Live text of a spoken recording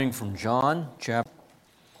From John,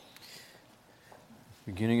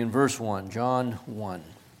 beginning in verse 1, John 1.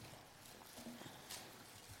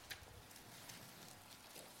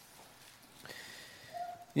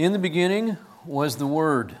 In the beginning was the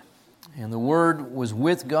Word, and the Word was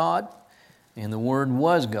with God, and the Word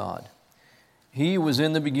was God. He was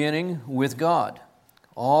in the beginning with God.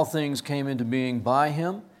 All things came into being by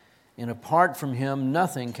Him, and apart from Him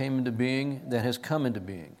nothing came into being that has come into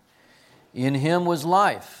being. In Him was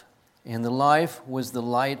life, and the life was the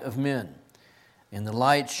light of men. And the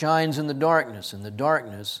light shines in the darkness, and the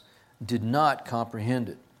darkness did not comprehend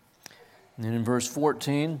it. And then in verse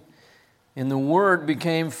 14, and the Word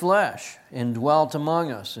became flesh and dwelt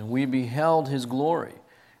among us, and we beheld His glory.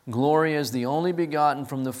 Glory as the only begotten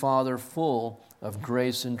from the Father, full of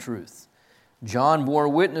grace and truth. John bore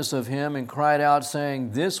witness of Him and cried out,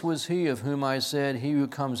 saying, This was He of whom I said, He who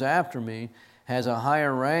comes after me has a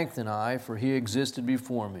higher rank than I, for He existed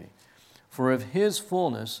before me. For of His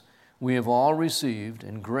fullness we have all received,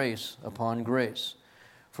 and grace upon grace.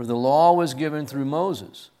 For the law was given through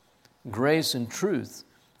Moses. Grace and truth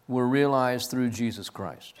were realized through Jesus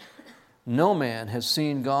Christ. No man has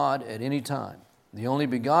seen God at any time. The only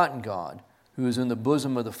begotten God, who is in the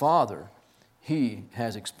bosom of the Father, He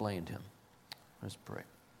has explained Him. Let's pray.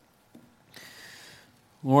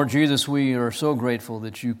 Lord Jesus, we are so grateful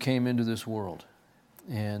that You came into this world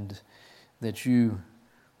and that You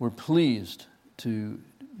were pleased to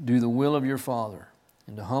do the will of Your Father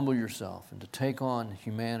and to humble Yourself and to take on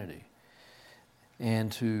humanity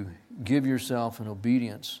and to give Yourself in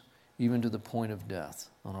obedience even to the point of death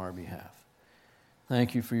on our behalf.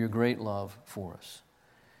 Thank You for Your great love for us.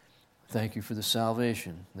 Thank You for the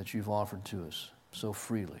salvation that You've offered to us so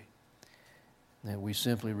freely that we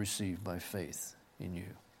simply receive by faith in You.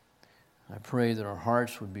 I pray that our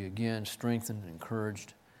hearts would be again strengthened and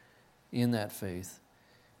encouraged in that faith,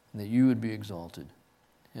 and that You would be exalted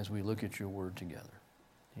as we look at Your Word together.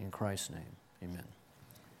 In Christ's name, amen.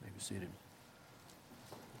 You may be seated.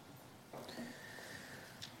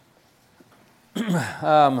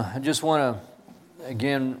 I just want to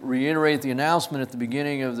again reiterate the announcement at the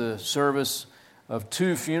beginning of the service of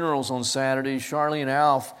two funerals on Saturday. Charlene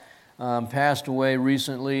Alf passed away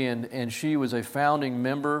recently, and she was a founding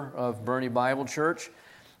member of Bernie Bible Church.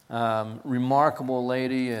 Remarkable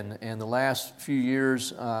lady, and the last few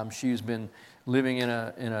years she's been living in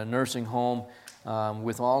a nursing home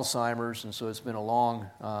with Alzheimer's, and so it's been a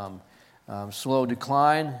long, slow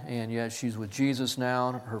decline, and yet she's with Jesus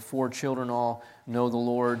now. Her 4 children all know the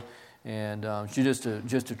Lord, and she's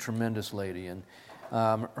just a tremendous lady. And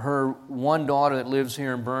her one daughter that lives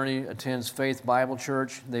here in Bernie attends Faith Bible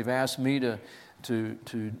Church. They've asked me to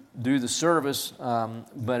do the service,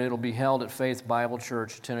 but it'll be held at Faith Bible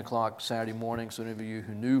Church, 10 o'clock Saturday morning. So any of you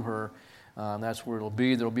who knew her, that's where it'll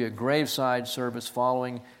be. There'll be a graveside service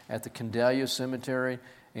following at the Candelia Cemetery,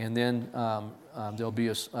 and then there'll be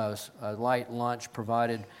a light lunch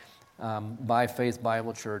provided by Faith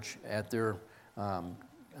Bible Church at their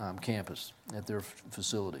campus, at their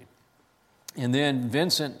facility. And then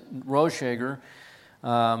Vincent Rocheger,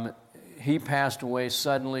 he passed away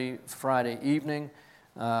suddenly Friday evening,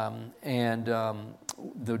 and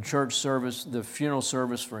the church service, the funeral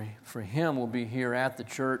service for him will be here at the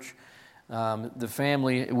church. The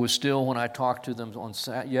family was still, when I talked to them on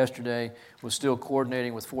yesterday, was still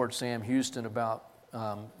coordinating with Fort Sam Houston about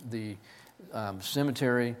the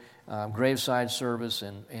cemetery graveside service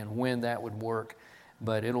and when that would work.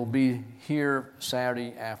 But it'll be here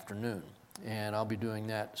Saturday afternoon, and I'll be doing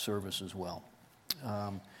that service as well.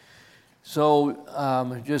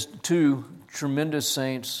 So just two tremendous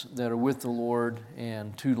saints that are with the Lord,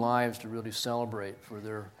 and two lives to really celebrate for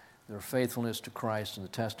their faithfulness to Christ and the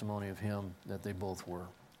testimony of Him that they both were.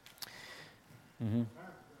 Mm-hmm.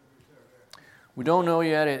 We don't know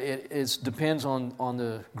yet. It depends on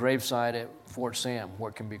the graveside at Fort Sam,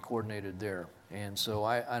 what can be coordinated there. And so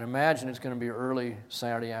I'd imagine it's going to be early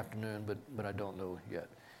Saturday afternoon, but I don't know yet.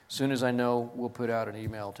 As soon as I know, we'll put out an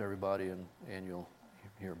email to everybody, and you'll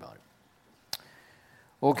hear about it.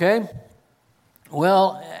 Okay.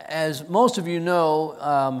 Well, as most of you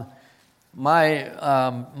know,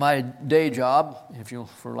 my day job,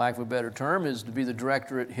 for lack of a better term, is to be the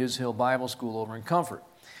director at His Hill Bible School over in Comfort.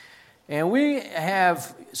 And we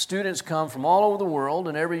have students come from all over the world,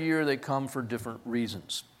 and every year they come for different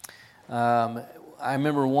reasons. I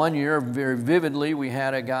remember one year very vividly, we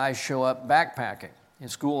had a guy show up backpacking.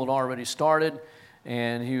 His school had already started,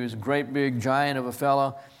 and he was a great big giant of a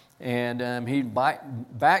fellow, and he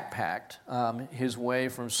backpacked his way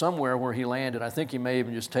from somewhere where he landed. I think he may have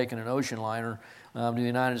even just taken an ocean liner to the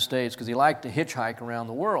United States, because he liked to hitchhike around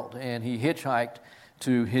the world, and he hitchhiked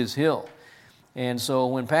to his hill. And so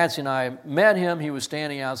when Patsy and I met him, he was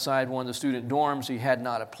standing outside one of the student dorms. He had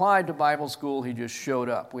not applied to Bible school. He just showed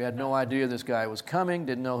up. We had no idea this guy was coming,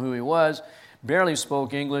 didn't know who he was, barely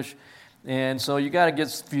spoke English. And so you got to get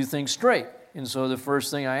a few things straight. And so the first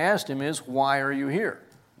thing I asked him is, why are you here?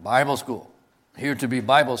 Bible school. Here to be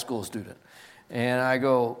Bible school student. And I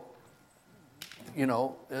go,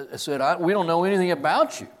 I said, we don't know anything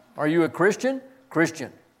about you. Are you a Christian?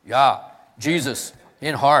 Christian. Yeah. Jesus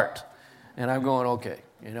in heart. And I'm going, okay,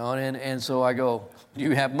 and so I go, do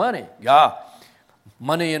you have money? Yeah,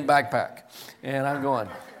 money in backpack. And I'm going,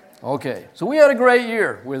 okay. So we had a great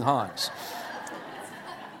year with Hans.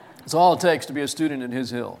 It's all it takes to be a student in his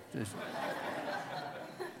hill.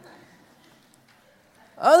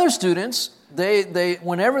 Other students, they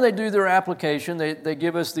whenever they do their application, they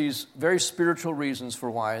give us these very spiritual reasons for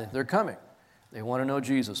why they're coming. They want to know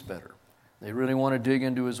Jesus better. They really want to dig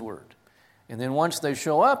into his word. And then once they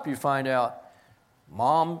show up, you find out,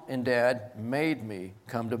 Mom and Dad made me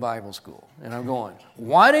come to Bible school. And I'm going,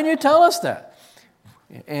 why didn't you tell us that?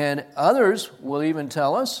 And others will even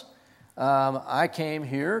tell us, I came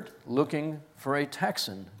here looking for a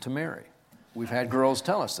Texan to marry. We've had girls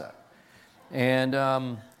tell us that. And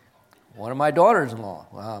one of my daughters-in-law,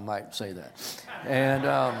 well, I might say that.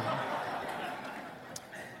 And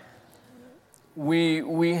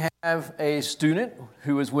we have a student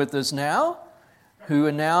who is with us now who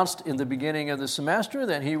announced in the beginning of the semester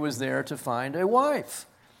that he was there to find a wife.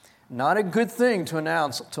 Not a good thing to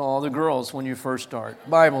announce to all the girls when you first start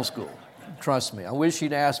Bible school. Trust me. I wish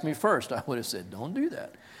he'd asked me first. I would have said, don't do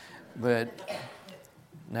that. But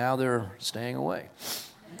now they're staying away.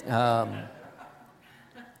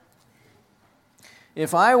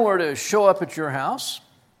 If I were to show up at your house,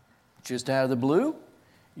 just out of the blue,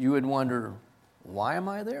 you would wonder, why am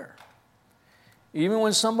I there? Even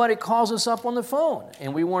when somebody calls us up on the phone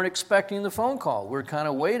and we weren't expecting the phone call, we're kind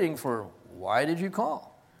of waiting for, why did you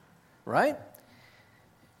call? Right?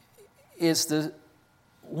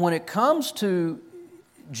 When it comes to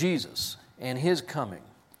Jesus and his coming,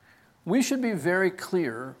 we should be very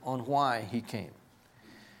clear on why he came.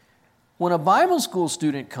 When a Bible school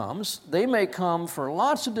student comes, they may come for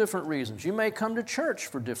lots of different reasons. You may come to church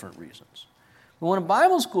for different reasons. But when a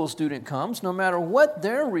Bible school student comes, no matter what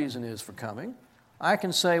their reason is for coming, I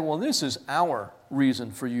can say, well, this is our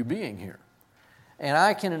reason for you being here. And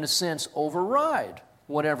I can, in a sense, override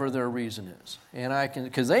whatever their reason is. And I can,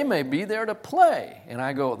 because they may be there to play. And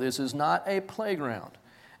I go, this is not a playground.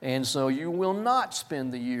 And so you will not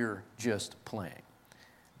spend the year just playing.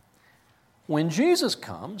 When Jesus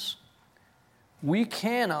comes, we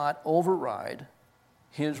cannot override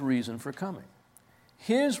his reason for coming.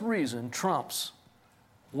 His reason trumps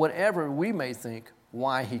whatever we may think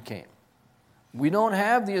why he came. We don't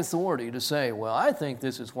have the authority to say, well, I think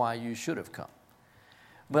this is why you should have come.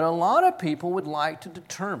 But a lot of people would like to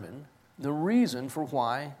determine the reason for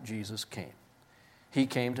why Jesus came. He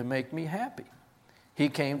came to make me happy. He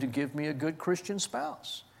came to give me a good Christian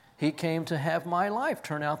spouse. He came to have my life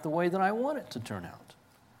turn out the way that I want it to turn out.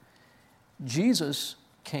 Jesus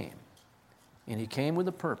came, and he came with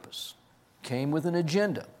a purpose, came with an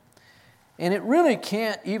agenda. And it really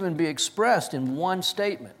can't even be expressed in one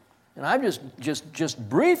statement. And I've just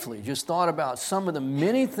briefly thought about some of the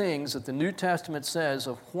many things that the New Testament says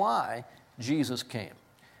of why Jesus came.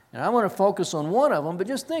 And I want to focus on one of them, but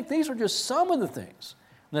just think these are just some of the things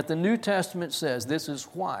that the New Testament says this is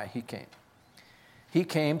why he came. He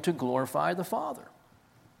came to glorify the Father.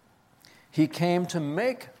 He came to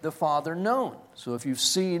make the Father known. So if you've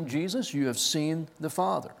seen Jesus, you have seen the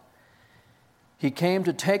Father. He came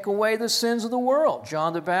to take away the sins of the world.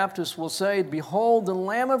 John the Baptist will say, behold the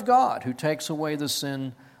Lamb of God who takes away the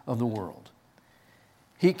sin of the world.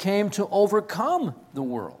 He came to overcome the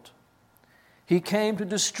world. He came to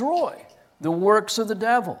destroy the works of the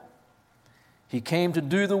devil. He came to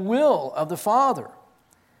do the will of the Father.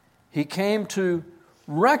 He came to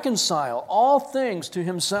reconcile all things to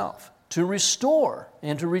himself, to restore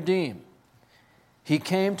and to redeem. He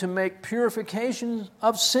came to make purification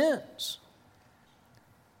of sins.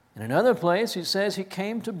 In another place, he says he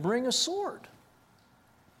came to bring a sword.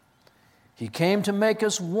 He came to make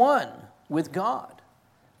us one with God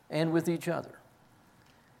and with each other.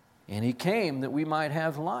 And he came that we might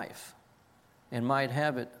have life and might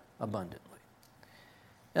have it abundantly.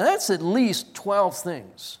 Now that's at least 12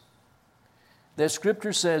 things that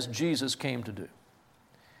Scripture says Jesus came to do.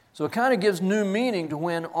 So it kind of gives new meaning to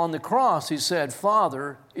when on the cross he said,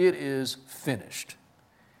 Father, it is finished.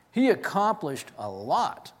 He accomplished a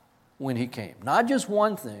lot when he came. Not just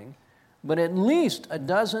one thing, but at least a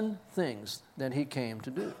dozen things that he came to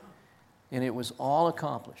do. And it was all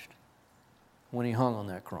accomplished when he hung on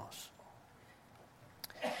that cross.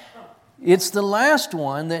 It's the last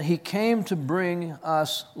one that he came to bring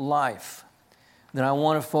us life that I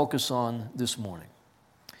want to focus on this morning.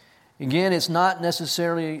 Again, it's not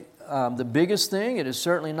necessarily the biggest thing. It is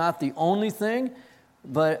certainly not the only thing.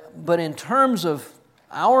 But in terms of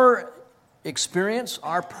our experience,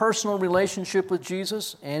 our personal relationship with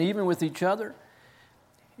Jesus, and even with each other,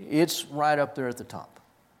 it's right up there at the top.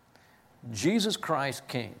 Jesus Christ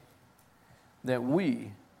came that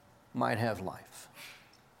we might have life.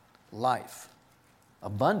 Life.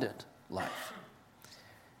 Abundant life.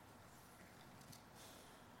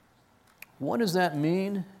 What does that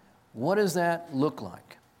mean? What does that look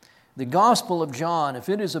like? The Gospel of John, if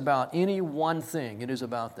it is about any one thing, it is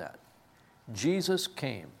about that. Jesus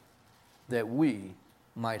came that we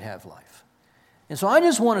might have life. And so I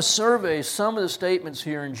just want to survey some of the statements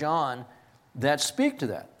here in John that speak to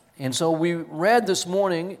that. And so we read this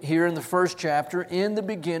morning here in the first chapter, in the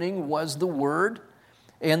beginning was the Word,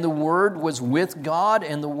 and the Word was with God,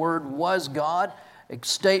 and the Word was God. A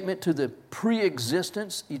statement to the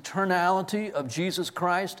pre-existence, eternality of Jesus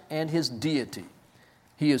Christ and His deity.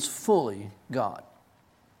 He is fully God.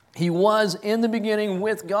 He was in the beginning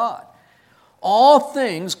with God. All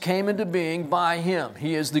things came into being by Him.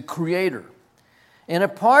 He is the Creator. And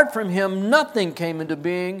apart from Him, nothing came into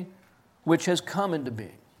being which has come into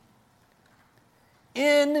being.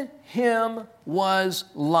 In Him was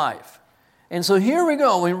life. And so here we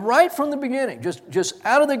go. Right from the beginning, just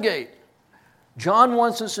out of the gate, John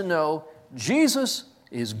wants us to know Jesus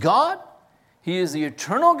is God. He is the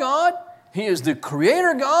eternal God. He is the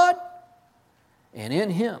Creator God. And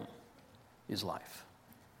in Him is life.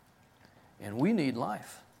 And we need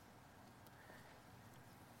life.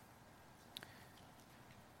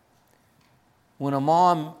 When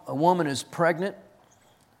a woman is pregnant,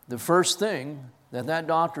 the first thing that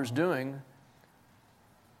doctor is doing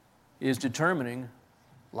is determining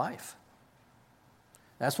life.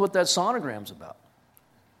 That's what that sonogram's about.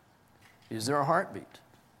 Is there a heartbeat?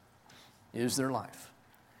 Is there life?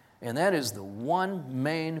 And that is the one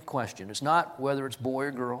main question. It's not whether it's boy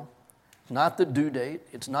or girl. It's not the due date.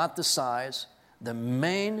 It's not the size. The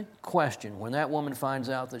main question when that woman finds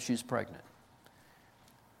out that she's pregnant,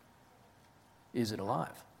 is it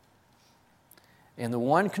alive? And the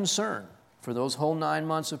one concern for those whole 9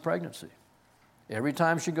 months of pregnancy, every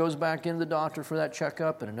time she goes back in the doctor for that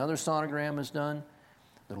checkup and another sonogram is done,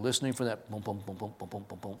 they're listening for that boom, boom, boom, boom, boom, boom,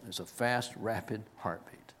 boom, boom. It's a fast, rapid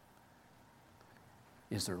heartbeat.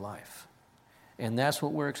 Is there life? And that's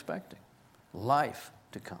what we're expecting. Life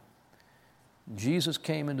to come. Jesus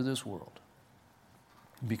came into this world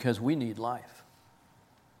because we need life.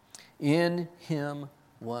 In Him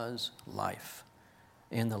was life.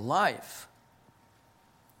 And the life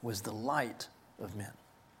was the light of men.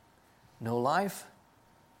 No life,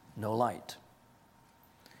 no light.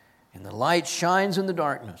 And the light shines in the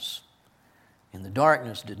darkness, and the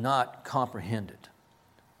darkness did not comprehend it,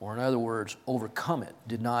 or in other words, overcome it,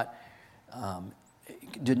 did not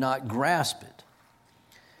grasp it.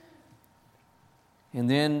 And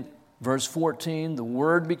then verse 14, the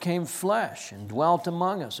Word became flesh and dwelt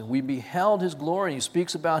among us, and we beheld His glory. He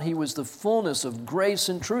speaks about He was the fullness of grace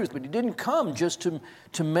and truth, but He didn't come just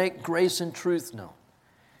to make grace and truth known.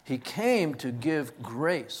 He came to give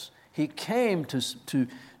grace. He came to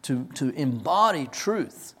embody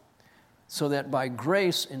truth so that by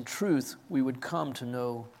grace and truth we would come to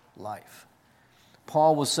know life.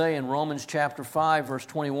 Paul will say in Romans chapter 5, verse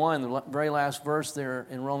 21, the very last verse there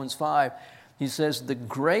in Romans 5, he says, the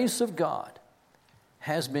grace of God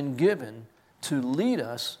has been given to lead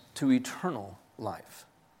us to eternal life.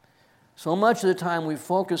 So much of the time we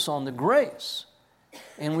focus on the grace,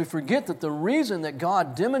 and we forget that the reason that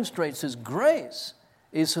God demonstrates His grace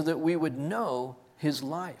is so that we would know His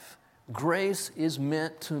life. Grace is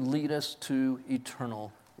meant to lead us to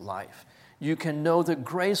eternal life. You can know the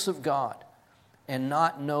grace of God and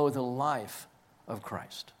not know the life of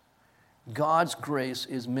Christ. God's grace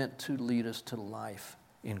is meant to lead us to life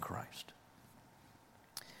in Christ.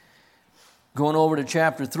 Going over to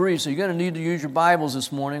chapter 3, so you're going to need to use your Bibles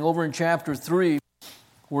this morning. Over in chapter 3,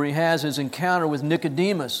 where he has his encounter with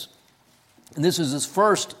Nicodemus. And this is his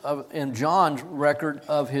first in John's record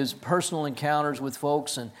of his personal encounters with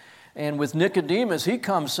folks. And with Nicodemus, he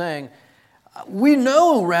comes saying, we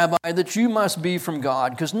know, Rabbi, that you must be from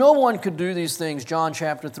God, because no one could do these things, John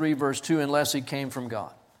chapter 3, verse 2, unless he came from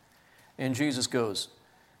God. And Jesus goes,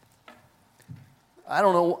 I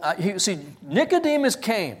don't know. See, Nicodemus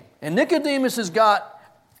came, and Nicodemus has got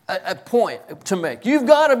a point to make. You've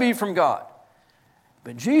got to be from God.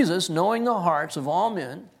 But Jesus, knowing the hearts of all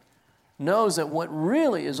men, knows that what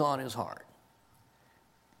really is on his heart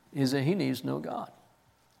is that he needs to know God.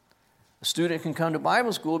 A student can come to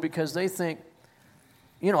Bible school because they think,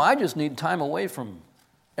 I just need time away from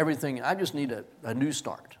everything. I just need a new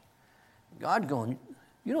start. God going,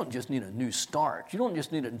 you don't just need a new start. You don't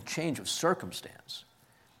just need a change of circumstance.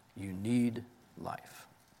 You need life.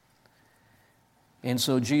 And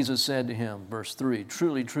so Jesus said to him, verse 3,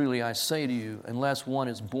 "Truly, truly, I say to you, unless one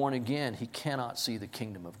is born again, he cannot see the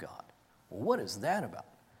kingdom of God." Well, what is that about?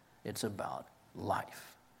 It's about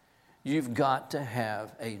life. You've got to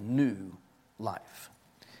have a new life.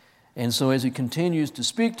 And so as he continues to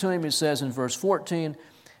speak to him, he says in verse 14,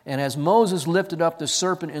 "And as Moses lifted up the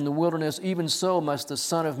serpent in the wilderness, even so must the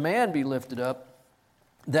Son of Man be lifted up,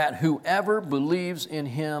 that whoever believes in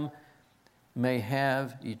him may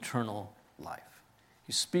have eternal life."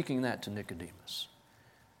 He's speaking that to Nicodemus.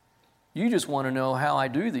 You just want to know how I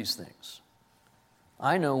do these things.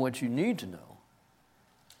 I know what you need to know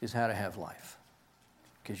is how to have life,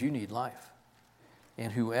 because you need life.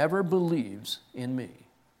 And whoever believes in me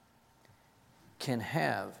can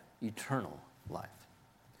have eternal life.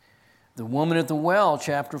 The woman at the well,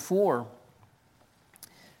 chapter 4,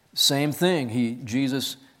 same thing.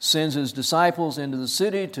 Jesus sends his disciples into the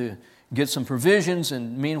city to get some provisions,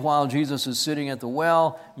 and meanwhile Jesus is sitting at the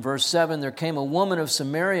well. Verse 7, "There came a woman of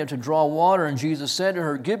Samaria to draw water, and Jesus said to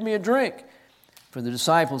her, 'Give me a drink.' For the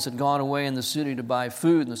disciples had gone away in the city to buy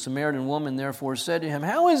food, and the Samaritan woman therefore said to him,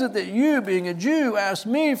 'How is it that you, being a Jew, ask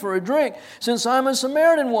me for a drink, since I'm a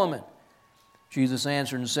Samaritan woman?' Jesus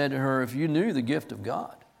answered and said to her, 'If you knew the gift of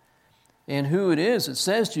God, and who it is that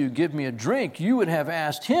says to you, "Give me a drink," you would have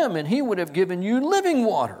asked him, and he would have given you living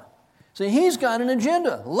water.'" See, he's got an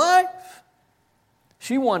agenda, life.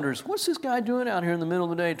 She wonders, what's this guy doing out here in the middle of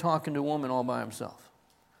the day talking to a woman all by himself?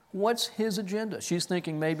 What's his agenda? She's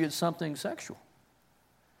thinking maybe it's something sexual.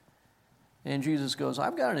 And Jesus goes,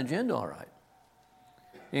 "I've got an agenda, all right.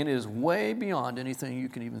 It is way beyond anything you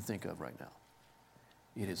can even think of right now.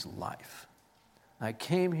 It is life. I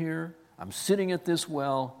came here, I'm sitting at this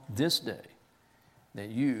well this day, that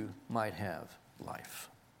you might have life."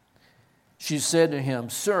 She said to him,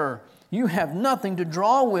 "Sir, you have nothing to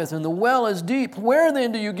draw with, and the well is deep. Where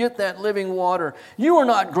then do you get that living water? You are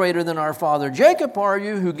not greater than our father Jacob, are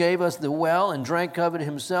you, who gave us the well and drank of it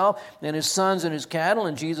himself, and his sons and his cattle?"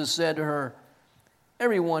 And Jesus said to her,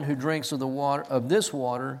 "Everyone who drinks of this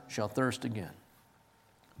water shall thirst again.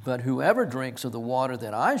 But whoever drinks of the water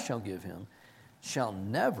that I shall give him shall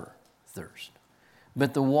never thirst.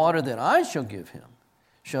 But the water that I shall give him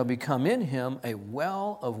shall become in him a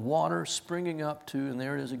well of water springing up to," and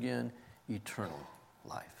there it is again, "eternal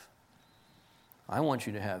life." I want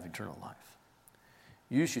you to have eternal life.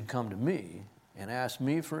 You should come to me and ask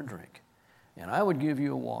me for a drink, and I would give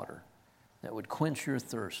you a water that would quench your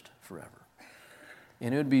thirst forever.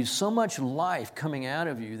 And it would be so much life coming out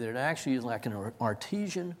of you that it actually is like an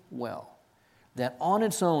artesian well that on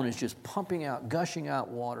its own is just pumping out, gushing out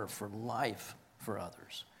water for life for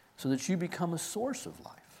others, so that you become a source of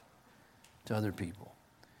life to other people.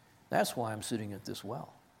 That's why I'm sitting at this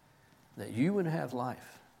well, that you would have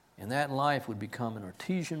life, and that life would become an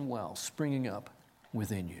artesian well springing up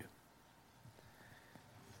within you.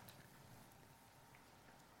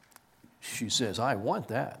 She says, "I want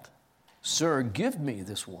that. Sir, give me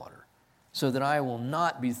this water, so that I will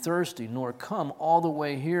not be thirsty, nor come all the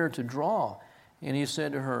way here to draw." And he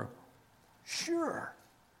said to her, "Sure,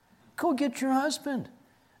 go get your husband,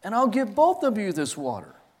 and I'll give both of you this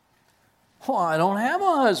water." "Well, I don't have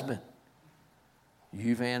a husband."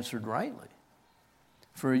 "You've answered rightly,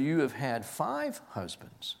 for you have had 5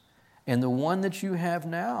 husbands, and the one that you have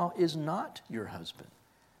now is not your husband."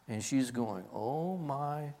 And she's going, "Oh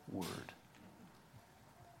my word.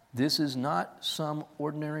 This is not some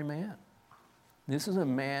ordinary man. This is a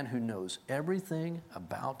man who knows everything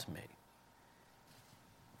about me.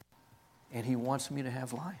 And he wants me to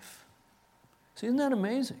have life." See, isn't that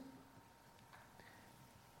amazing?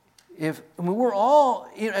 We're all,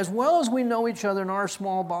 as well as we know each other in our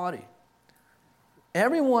small body,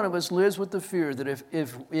 every one of us lives with the fear that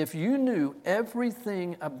if you knew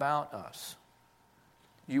everything about us,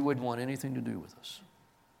 you wouldn't want anything to do with us.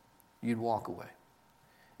 You'd walk away.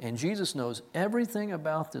 And Jesus knows everything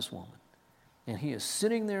about this woman. And he is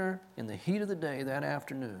sitting there in the heat of the day that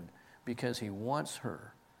afternoon because he wants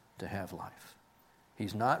her to have life.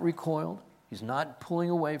 He's not recoiled. He's not pulling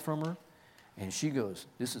away from her. And she goes,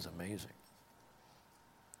 "This is amazing.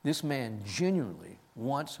 This man genuinely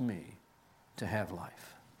wants me to have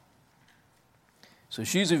life." So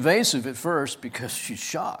she's evasive at first because she's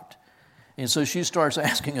shocked. And so she starts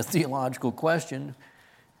asking a theological question.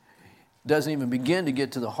 Doesn't even begin to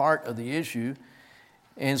get to the heart of the issue.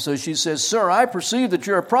 And so she says, "Sir, I perceive that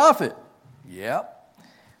you're a prophet." Yep.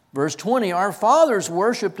 Verse 20, "Our fathers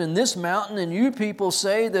worshipped in this mountain, and you people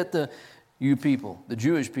say that the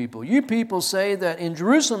Jewish people, you people say that in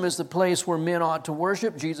Jerusalem is the place where men ought to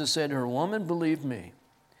worship." Jesus said to her, "Woman, believe me,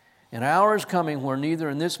 an hour is coming where neither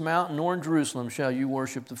in this mountain nor in Jerusalem shall you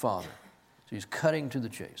worship the Father." So he's cutting to the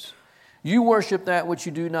chase. "You worship that which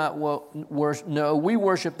you do not know. We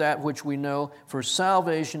worship that which we know, for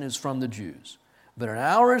salvation is from the Jews. But an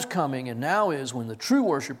hour is coming, and now is, when the true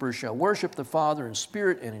worshipers shall worship the Father in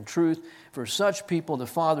spirit and in truth. For such people the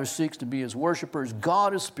Father seeks to be his worshipers.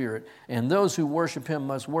 God is spirit, and those who worship him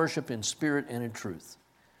must worship in spirit and in truth."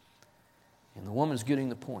 And the woman's getting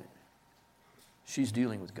the point. She's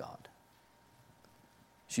dealing with God.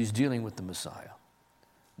 She's dealing with the Messiah.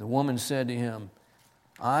 The woman said to him,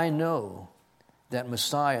 "I know that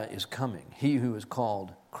Messiah is coming, he who is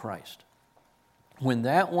called Christ. When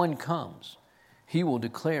that one comes, he will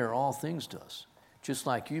declare all things to us, just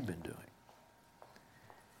like you've been doing."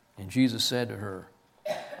 And Jesus said to her,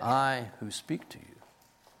 "I who speak to you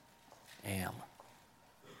am.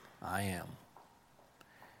 I am."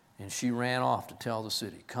 And she ran off to tell the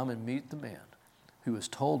city, "Come and meet the man who has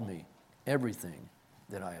told me everything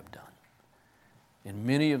that I have done." And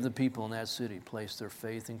many of the people in that city placed their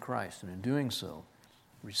faith in Christ, and in doing so,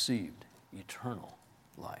 received eternal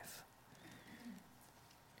life.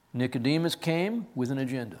 Nicodemus came with an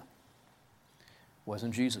agenda.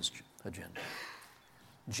 Wasn't Jesus' agenda.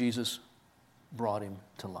 Jesus brought him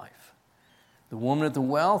to life. The woman at the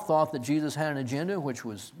well thought that Jesus had an agenda which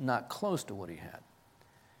was not close to what he had.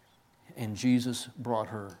 And Jesus brought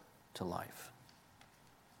her to life.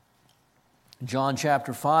 John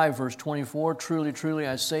chapter 5, verse 24, "Truly, truly,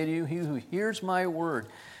 I say to you, he who hears my word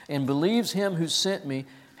and believes him who sent me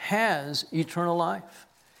has eternal life.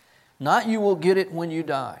 Not you will get it when you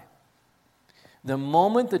die." The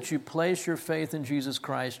moment that you place your faith in Jesus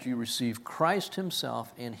Christ, you receive Christ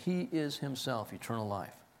himself, and he is himself eternal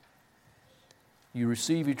life. You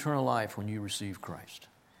receive eternal life when you receive Christ.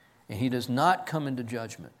 And he does not come into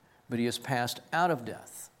judgment, but he has passed out of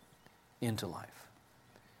death into life.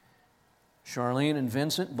 Charlene and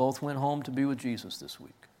Vincent both went home to be with Jesus this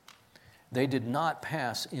week. They did not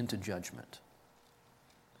pass into judgment.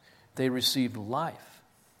 They received life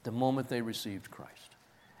the moment they received Christ.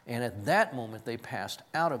 And at that moment, they passed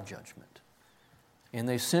out of judgment. And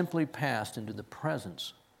they simply passed into the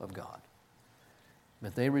presence of God.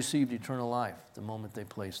 But they received eternal life the moment they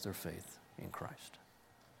placed their faith in Christ.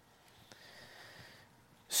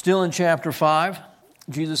 Still in chapter 5,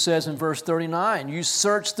 Jesus says in verse 39, "You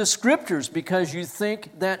search the Scriptures because you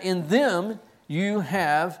think that in them you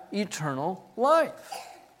have eternal life."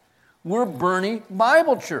 We're Bernie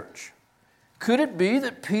Bible Church. Could it be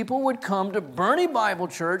that people would come to Bernie Bible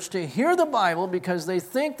Church to hear the Bible because they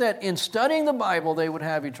think that in studying the Bible they would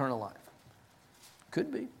have eternal life?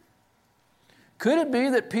 Could be. Could it be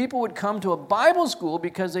that people would come to a Bible school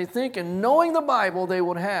because they think in knowing the Bible they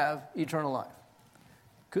would have eternal life?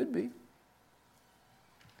 Could be.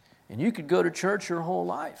 And you could go to church your whole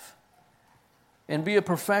life and be a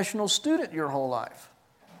professional student your whole life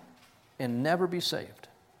and never be saved,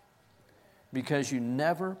 because you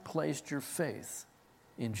never placed your faith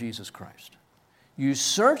in Jesus Christ. You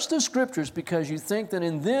search the Scriptures because you think that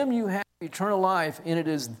in them you have eternal life, and it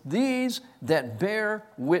is these that bear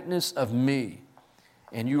witness of me,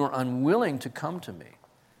 and you are unwilling to come to me.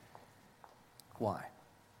 Why?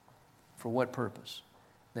 For what purpose?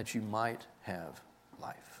 That you might have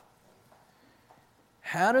life.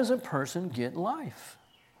 How does a person get life?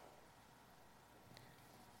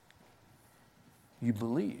 You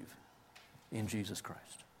believe in Jesus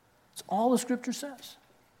Christ. That's all the Scripture says.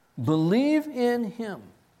 Believe in him,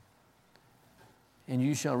 and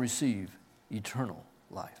you shall receive eternal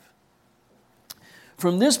life.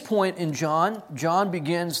 From this point in John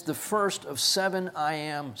begins the first of 7 I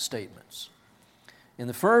am statements. And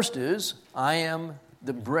the first is, I am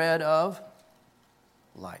the bread of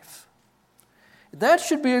life. That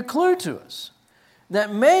should be a clue to us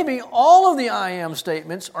that maybe all of the I am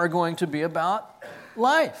statements are going to be about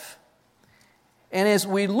life. And as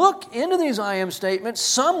we look into these I am statements,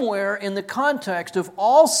 somewhere in the context of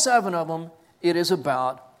all 7 of them, it is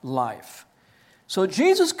about life. So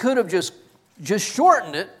Jesus could have just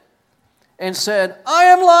shortened it and said, I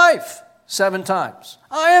am life 7 times.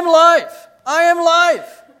 I am life. I am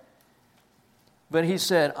life. But he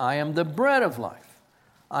said, I am the bread of life.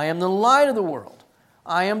 I am the light of the world.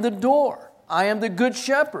 I am the door. I am the good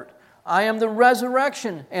shepherd. I am the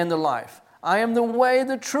resurrection and the life. I am the way,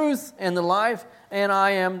 the truth, and the life, and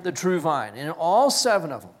I am the true vine. And in all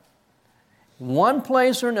 7 of them, one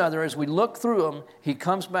place or another, as we look through them, he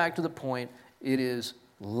comes back to the point, it is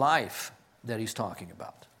life that he's talking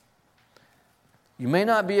about. You may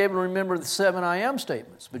not be able to remember the 7 I am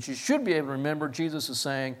statements, but you should be able to remember Jesus is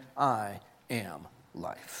saying, I am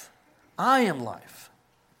life. I am life.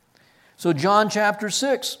 So John chapter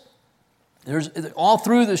 6, there's all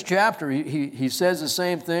through this chapter, he says the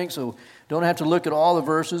same thing, so don't have to look at all the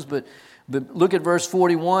verses, but look at verse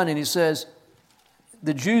 41, and he says,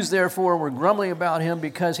 the Jews therefore were grumbling about him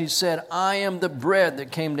because he said, I am the bread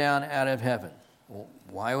that came down out of heaven. Well,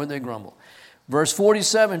 why would they grumble? Verse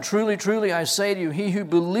 47, truly, truly, I say to you, he who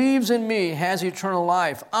believes in me has eternal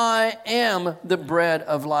life. I am the bread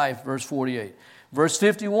of life. Verse 48. Verse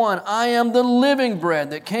 51, I am the living bread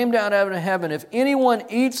that came down out of heaven. If anyone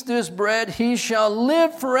eats this bread, he shall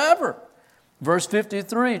live forever. Verse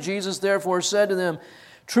 53, Jesus therefore said to them,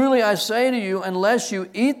 truly I say to you, unless you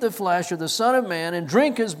eat the flesh of the Son of Man and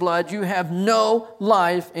drink his blood, you have no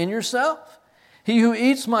life in yourself. He who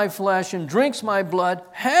eats my flesh and drinks my blood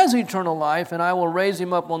has eternal life, and I will raise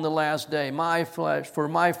him up on the last day. For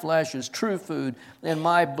my flesh is true food, and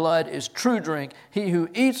my blood is true drink. He who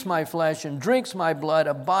eats my flesh and drinks my blood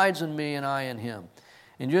abides in me, and I in him.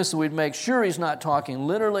 And just so we'd make sure he's not talking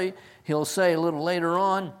literally, he'll say a little later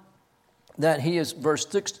on, that he is, verse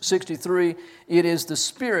 63, it is the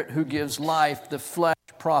Spirit who gives life, the flesh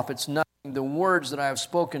profits nothing. The words that I have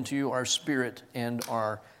spoken to you are spirit and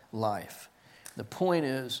are life. The point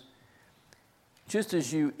is, just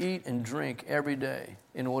as you eat and drink every day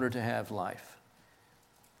in order to have life,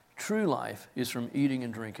 true life is from eating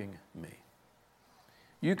and drinking me.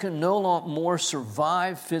 You can no more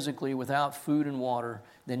survive physically without food and water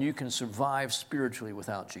than you can survive spiritually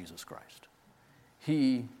without Jesus Christ.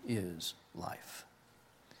 He is life.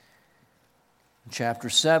 Chapter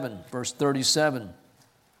 7, verse 37.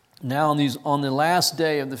 Now on the last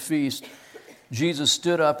day of the feast, Jesus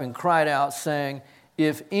stood up and cried out, saying,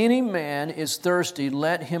 if any man is thirsty,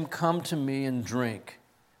 let him come to me and drink.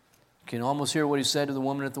 You can almost hear what he said to the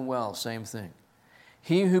woman at the well, same thing.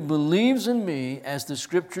 He who believes in me, as the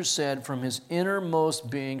Scripture said, from his innermost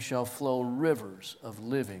being shall flow rivers of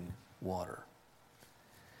living water.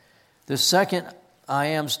 The second I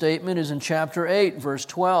am statement is in chapter 8, verse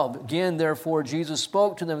 12. Again, therefore, Jesus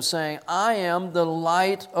spoke to them, saying, I am the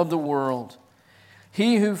light of the world.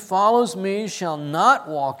 He who follows me shall not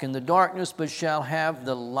walk in the darkness, but shall have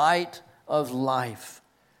the light of life.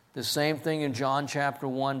 The same thing in John chapter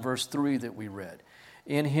 1, verse 3 that we read.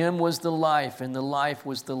 In him was the life, and the life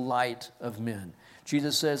was the light of men.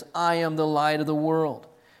 Jesus says, I am the light of the world.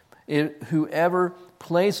 Whoever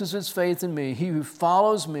places his faith in me, he who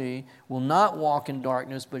follows me, will not walk in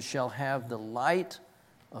darkness, but shall have the light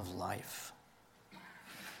of life.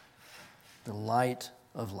 The light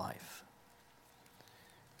of life.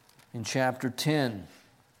 In chapter 10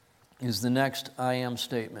 is the next I am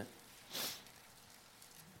statement.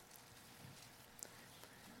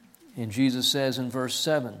 And Jesus says in verse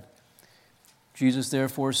 7, Jesus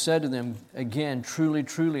therefore said to them again, truly,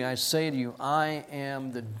 truly, I say to you, I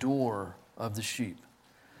am the door of the sheep.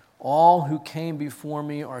 All who came before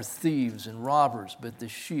me are thieves and robbers, but the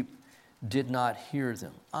sheep did not hear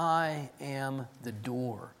them. I am the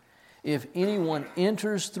door. If anyone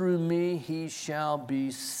enters through me, he shall be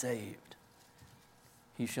saved.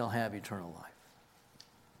 He shall have eternal life,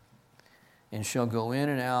 and shall go in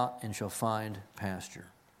and out and shall find pasture.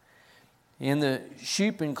 In the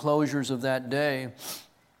sheep enclosures of that day,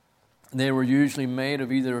 they were usually made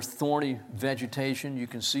of either thorny vegetation. You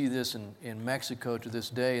can see this in Mexico to this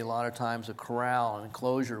day. A lot of times a corral, an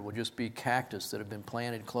enclosure will just be cactus that have been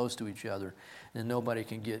planted close to each other and nobody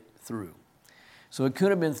can get through. So it could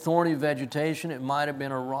have been thorny vegetation. It might have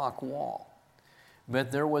been a rock wall.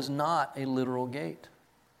 But there was not a literal gate.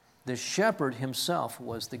 The shepherd himself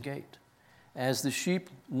was the gate. As the sheep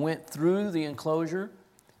went through the enclosure,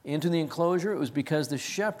 into the enclosure, it was because the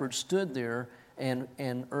shepherd stood there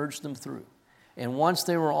and urged them through. And once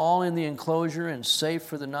they were all in the enclosure and safe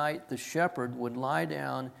for the night, the shepherd would lie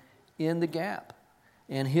down in the gap.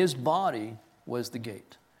 And his body was the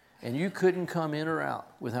gate. And you couldn't come in or out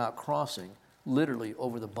without crossing literally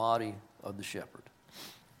over the body of the shepherd.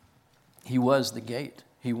 He was the gate.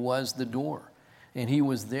 He was the door. And he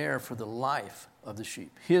was there for the life of the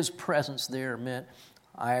sheep. His presence there meant,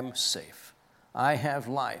 I'm safe. I have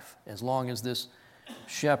life as long as this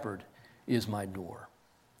shepherd is my door.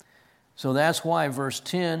 So that's why, verse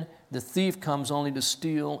 10, the thief comes only to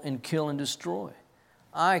steal and kill and destroy.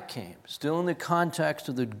 I came, still in the context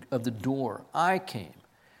of the door, I came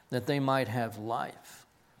that they might have life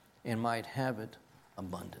and might have it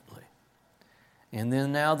abundantly. And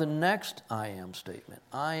then now the next I am statement.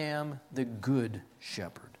 I am the good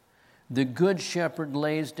shepherd. The good shepherd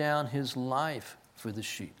lays down his life for the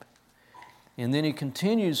sheep. And then he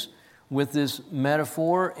continues with this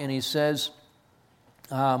metaphor, and he says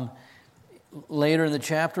later in the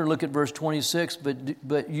chapter, look at verse 26,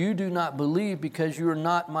 but you do not believe because you are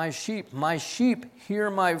not my sheep. My sheep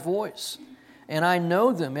hear my voice, and I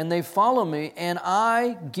know them, and they follow me, and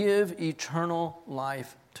I give eternal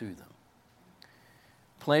life to them.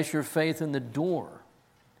 Place your faith in the door,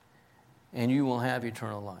 and you will have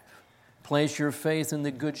eternal life. Place your faith in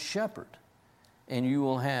the good shepherd, and you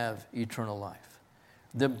will have eternal life.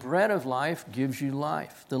 The bread of life gives you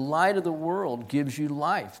life. The light of the world gives you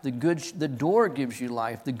life. The door gives you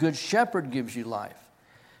life. The good shepherd gives you life.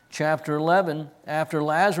 Chapter 11, after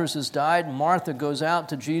Lazarus has died, Martha goes out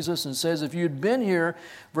to Jesus and says, if you'd been here,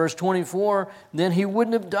 verse 24, then he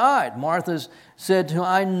wouldn't have died. Martha said to him,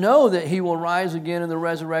 I know that he will rise again in the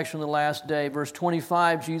resurrection of the last day. Verse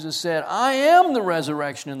 25, Jesus said, I am the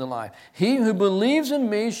resurrection and the life. He who believes in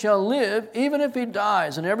me shall live, even if he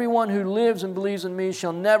dies. And everyone who lives and believes in me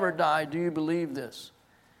shall never die. Do you believe this?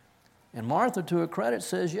 And Martha, to her credit,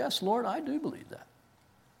 says, yes, Lord, I do believe that.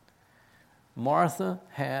 Martha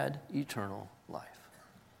had eternal life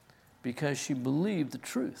because she believed the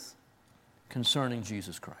truth concerning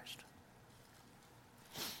Jesus Christ.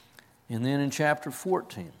 And then in chapter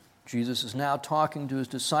 14, Jesus is now talking to his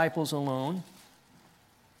disciples alone,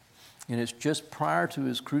 and it's just prior to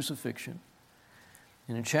his crucifixion.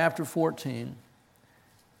 And in chapter 14,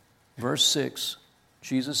 verse 6,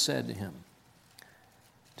 Jesus said to him,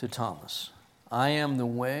 to Thomas, I am the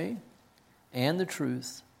way and the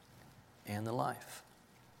truth and the life.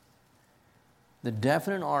 The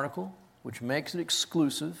definite article, which makes it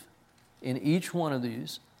exclusive in each one of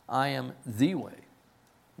these, I am the way,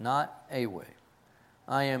 not a way.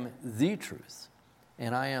 I am the truth,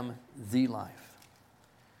 and I am the life.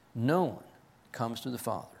 No one comes to the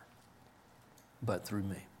Father but through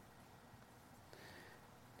me.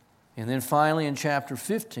 And then finally in chapter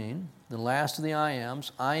 15, the last of the I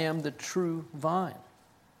ams, I am the true vine,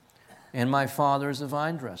 and my Father is the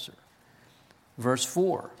vine dresser. Verse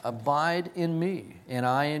 4, abide in me, and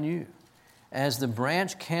I in you. As the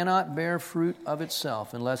branch cannot bear fruit of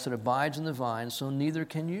itself unless it abides in the vine, so neither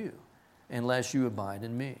can you unless you abide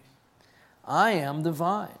in me. I am the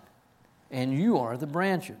vine, and you are the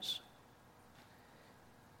branches.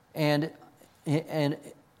 And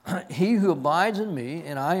he who abides in me,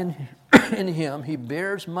 and I in him, he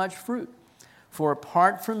bears much fruit. For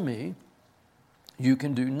apart from me, you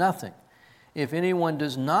can do nothing. If anyone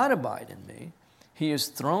does not abide in me, he is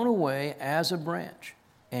thrown away as a branch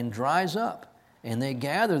and dries up, and they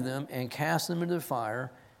gather them and cast them into the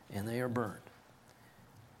fire, and they are burned.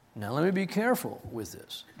 Now let me be careful with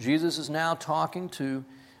this. Jesus is now talking to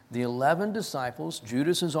the 11 disciples.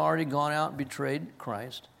 Judas has already gone out and betrayed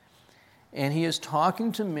Christ, and he is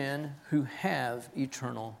talking to men who have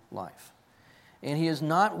eternal life. And he is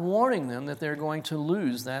not warning them that they're going to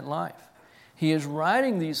lose that life. He is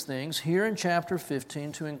writing these things here in chapter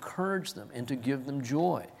 15 to encourage them and to give them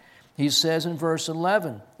joy. He says in verse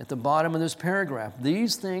 11, at the bottom of this paragraph,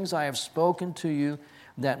 these things I have spoken to you,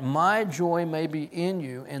 that my joy may be in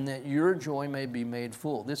you and that your joy may be made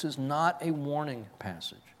full. This is not a warning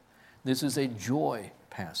passage. This is a joy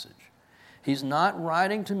passage. He's not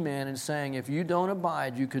writing to men and saying, if you don't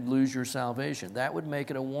abide, you could lose your salvation. That would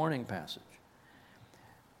make it a warning passage.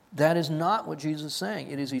 That is not what Jesus is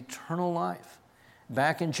saying. It is eternal life.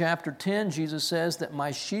 Back in chapter 10, Jesus says that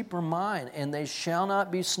my sheep are mine, and they shall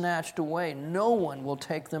not be snatched away. No one will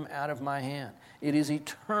take them out of my hand. It is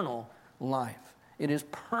eternal life. It is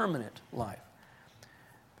permanent life.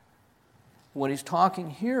 What he's talking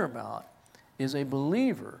here about is a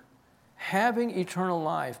believer having eternal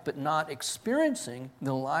life, but not experiencing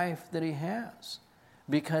the life that he has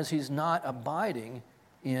because he's not abiding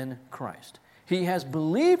in Christ. He has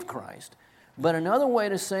believed Christ, but another way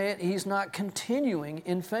to say it, he's not continuing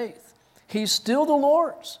in faith. He's still the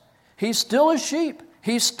Lord's. He's still a sheep.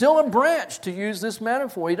 He's still a branch, to use this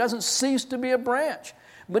metaphor. He doesn't cease to be a branch,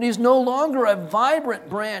 but he's no longer a vibrant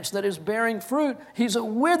branch that is bearing fruit. He's a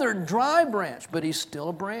withered, dry branch, but he's still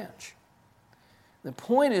a branch. The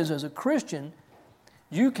point is, as a Christian,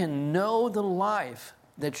 you can know the life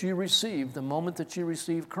that you receive the moment that you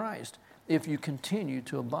receive Christ if you continue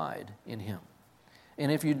to abide in him.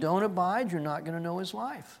 And if you don't abide, you're not going to know his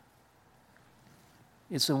life.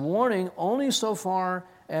 It's a warning only so far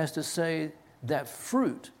as to say that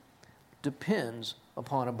fruit depends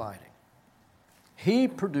upon abiding. He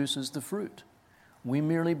produces the fruit. We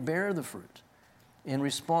merely bear the fruit in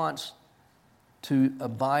response to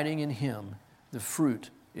abiding in him the fruit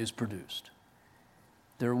is produced.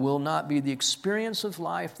 There will not be the experience of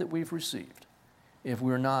life that we've received if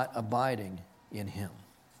we're not abiding in Him.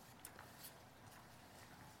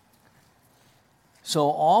 So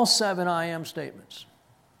all 7 I am statements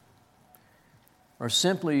are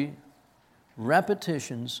simply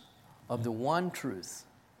repetitions of the one truth: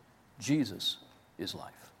 Jesus is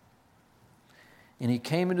life. And He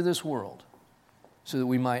came into this world so that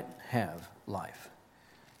we might have life.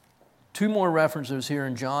 2 more references here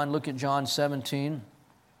in John. Look at John 17,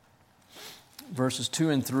 verses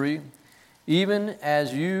 2 and 3. Even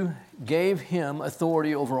as you gave Him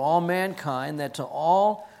authority over all mankind, that to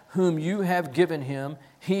all whom you have given Him,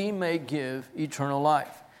 He may give eternal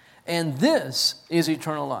life. And this is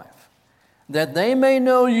eternal life, that they may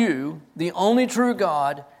know you, the only true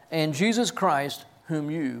God, and Jesus Christ,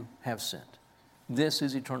 whom you have sent. This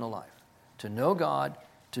is eternal life, to know God,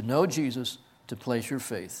 to know Jesus, to place your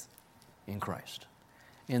faith in Christ.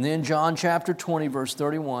 And then John chapter 20, verse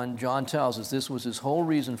 31, John tells us this was his whole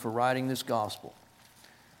reason for writing this gospel.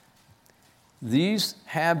 These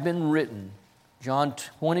have been written, John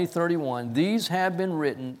 20, 31, these have been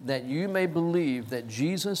written that you may believe that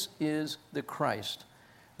Jesus is the Christ,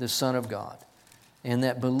 the Son of God, and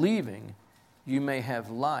that believing you may have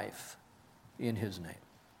life in His name.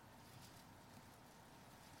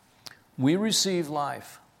 We receive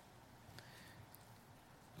life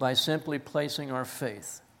by simply placing our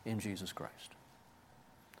faith in Jesus Christ.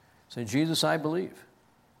 Say, Jesus, I believe.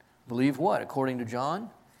 Believe what? According to John,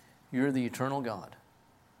 you're the eternal God,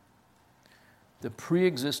 the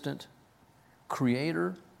pre-existent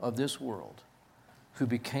creator of this world, who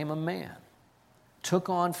became a man, took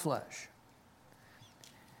on flesh,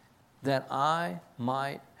 that I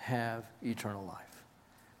might have eternal life.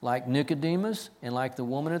 Like Nicodemus and like the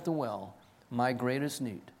woman at the well, my greatest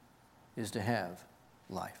need is to have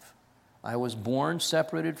life. I was born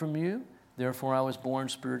separated from you, therefore I was born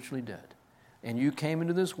spiritually dead. And you came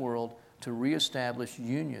into this world to reestablish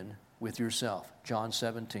union with yourself, John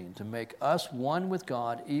 17, to make us one with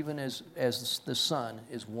God, even as the Son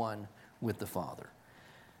is one with the Father.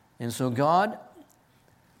 And so God,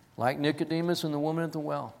 like Nicodemus and the woman at the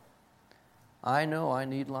well, I know I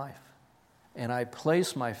need life. And I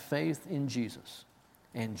place my faith in Jesus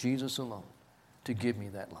and Jesus alone to give me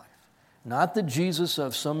that life. Not the Jesus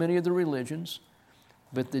of so many of the religions,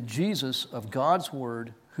 but the Jesus of God's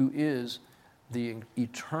Word, who is the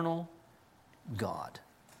eternal God,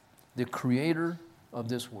 the creator of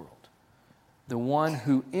this world, the one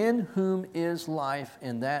who in whom is life,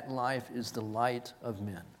 and that life is the light of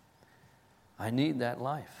men. I need that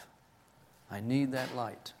life. I need that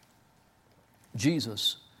light.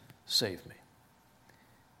 Jesus, save me.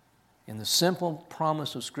 And the simple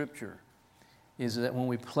promise of Scripture is that when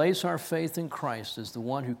we place our faith in Christ as the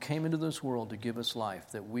one who came into this world to give us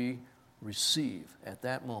life, that we receive at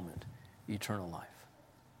that moment eternal life.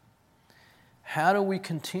 How do we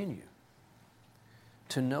continue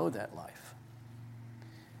to know that life?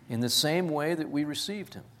 In the same way that we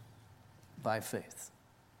received Him, by faith.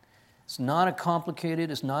 It's not a complicated,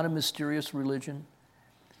 it's not a mysterious religion.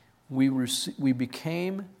 We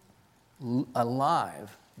became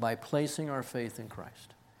alive by placing our faith in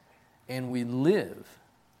Christ. And we live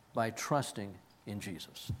by trusting in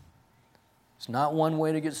Jesus. It's not one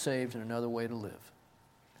way to get saved and another way to live.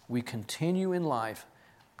 We continue in life,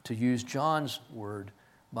 to use John's word,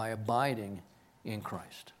 by abiding in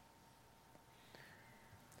Christ.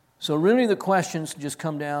 So really the questions just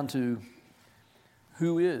come down to,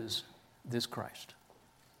 who is this Christ?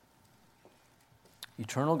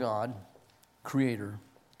 Eternal God, Creator,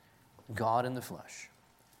 God in the flesh,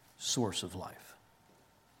 source of life.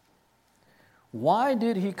 Why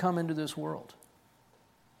did He come into this world?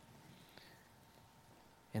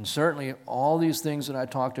 And certainly all these things that I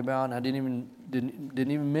talked about, and I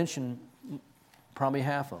didn't even mention probably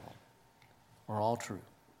half of them, are all true.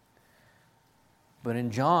 But in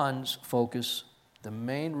John's focus, the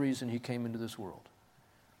main reason He came into this world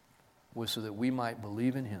was so that we might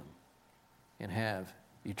believe in Him and have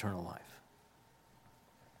eternal life.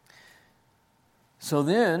 So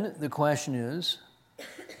then the question is,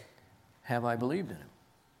 have I believed in Him?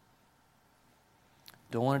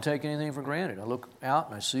 Don't want to take anything for granted. I look out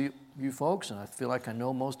and I see you folks, and I feel like I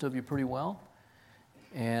know most of you pretty well,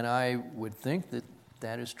 and I would think that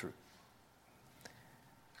that is true.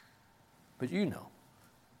 But you know.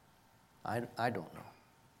 I don't know.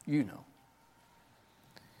 You know.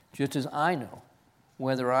 Just as I know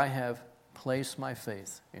whether I have placed my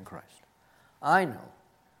faith in Christ. I know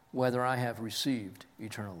whether I have received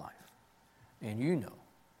eternal life. And you know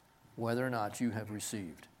whether or not you have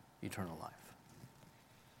received eternal life.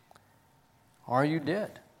 Are you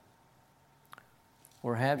dead?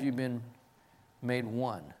 Or have you been made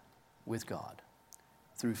one with God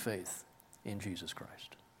through faith in Jesus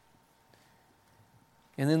Christ?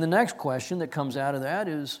 And then the next question that comes out of that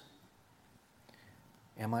is,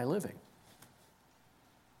 am I living?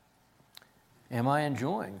 Am I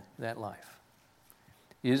enjoying that life?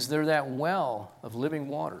 Is there that well of living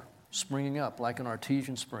water springing up like an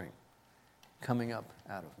artesian spring coming up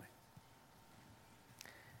out of me?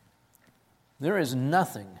 There is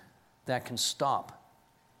nothing that can stop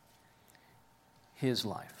his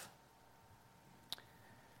life.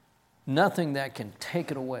 Nothing that can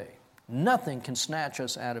take it away. Nothing can snatch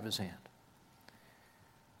us out of his hand.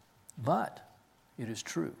 But it is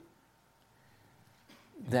true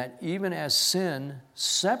that even as sin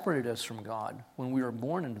separated us from God when we were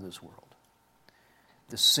born into this world,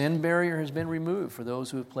 the sin barrier has been removed for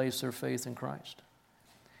those who have placed their faith in Christ.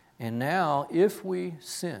 And now, if we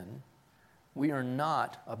sin, we are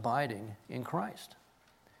not abiding in Christ.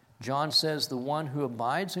 John says the one who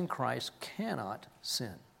abides in Christ cannot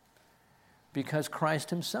sin, because Christ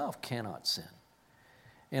himself cannot sin.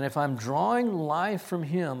 And if I'm drawing life from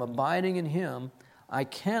him, abiding in him, I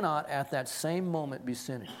cannot at that same moment be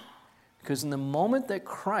sinning. Because in the moment that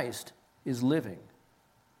Christ is living,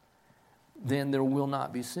 then there will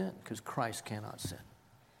not be sin, because Christ cannot sin.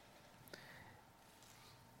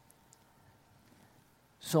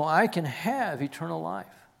 So I can have eternal life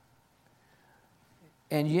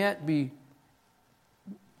and yet be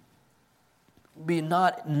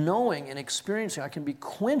not knowing and experiencing. I can be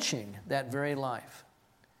quenching that very life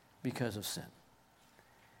because of sin.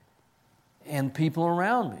 And people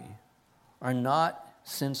around me are not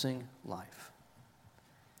sensing life.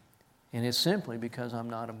 And it's simply because I'm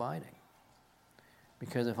not abiding.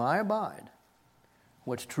 Because if I abide,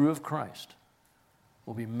 what's true of Christ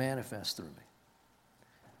will be manifest through me.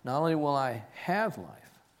 Not only will I have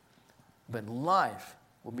life, but life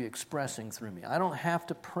will be expressing through me. I don't have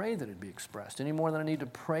to pray that it be expressed any more than I need to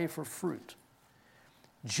pray for fruit.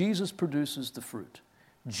 Jesus produces the fruit.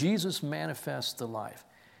 Jesus manifests the life.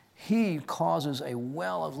 He causes a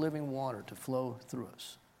well of living water to flow through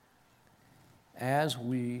us as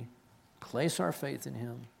we place our faith in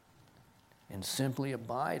him and simply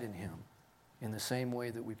abide in him in the same way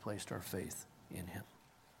that we placed our faith in him.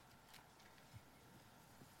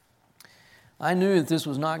 I knew that this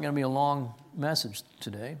was not going to be a long message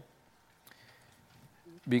today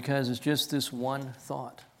because it's just this one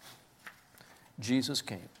thought. Jesus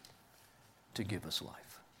came to give us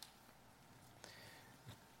life.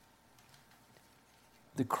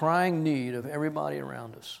 The crying need of everybody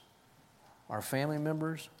around us, our family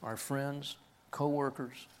members, our friends,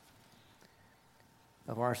 co-workers,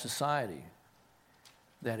 of our society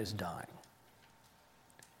that is dying.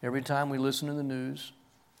 Every time we listen to the news,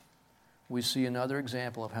 we see another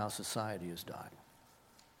example of how society is dying.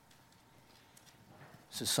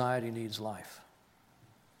 Society needs life.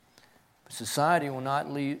 But society will not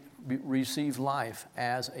receive life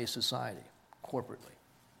as a society, corporately,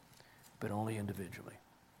 but only individually.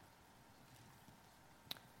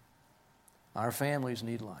 Our families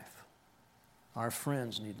need life. Our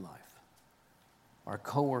friends need life. Our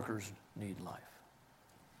coworkers need life.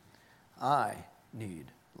 I need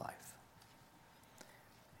life.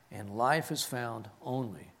 And life is found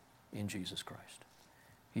only in Jesus Christ.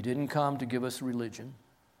 He didn't come to give us religion.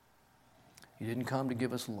 He didn't come to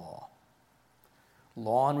give us law.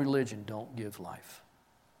 Law and religion don't give life.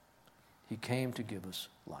 He came to give us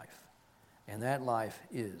life. And that life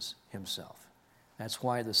is himself. That's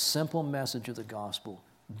why the simple message of the gospel,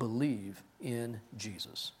 believe in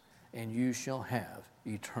Jesus, and you shall have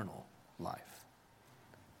eternal life.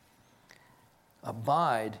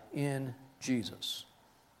 Abide in Jesus,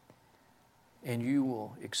 and you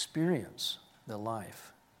will experience the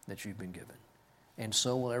life that you've been given. And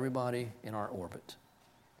so will everybody in our orbit.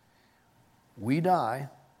 We die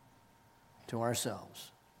to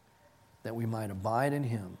ourselves that we might abide in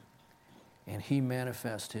him, and he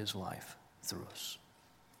manifest his life through us.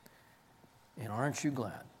 And aren't you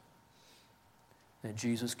glad that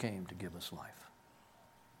Jesus came to give us life?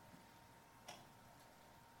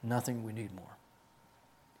 Nothing we need more.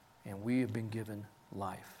 And we have been given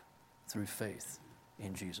life through faith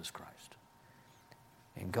in Jesus Christ.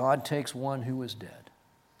 And God takes one who was dead,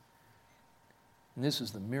 and this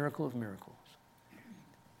is the miracle of miracles,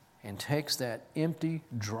 and takes that empty,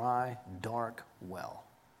 dry, dark well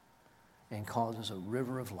and causes a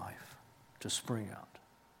river of life to spring out.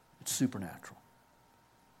 It's supernatural.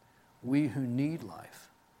 We who need life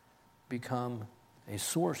become a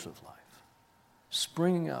source of life,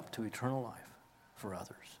 springing up to eternal life for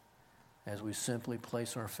others as we simply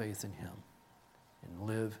place our faith in him and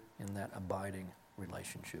live in that abiding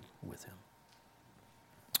relationship with him.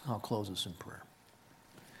 I'll close us in prayer.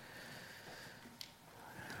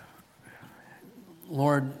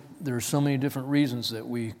 Lord, there are so many different reasons that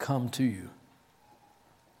we come to you.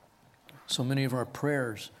 So many of our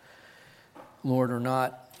prayers, Lord, are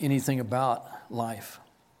not anything about life,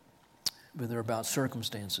 but they're about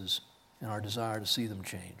circumstances and our desire to see them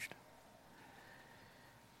changed.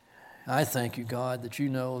 I thank you, God, that you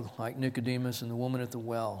know, like Nicodemus and the woman at the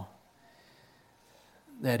well,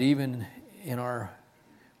 that even in our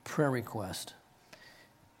prayer request,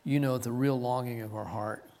 you know the real longing of our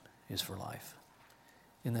heart is for life,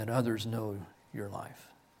 and that others know your life.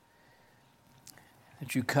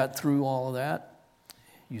 That you cut through all of that,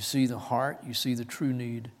 you see the heart, you see the true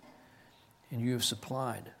need, and you have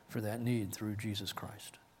supplied for that need through Jesus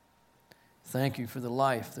Christ. Thank you for the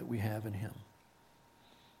life that we have in him.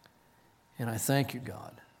 And I thank you,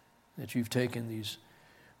 God, that you've taken these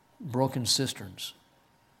broken cisterns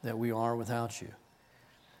that we are without you,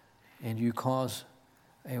 and you cause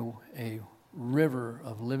a river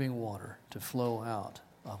of living water to flow out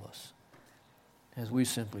of us as we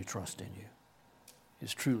simply trust in you.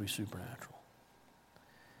 It's truly supernatural.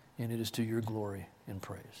 And it is to your glory and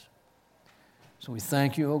praise. So we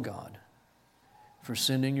thank you, O God, for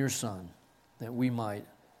sending your Son that we might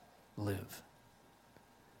live.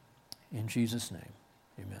 In Jesus' name,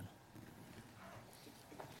 amen.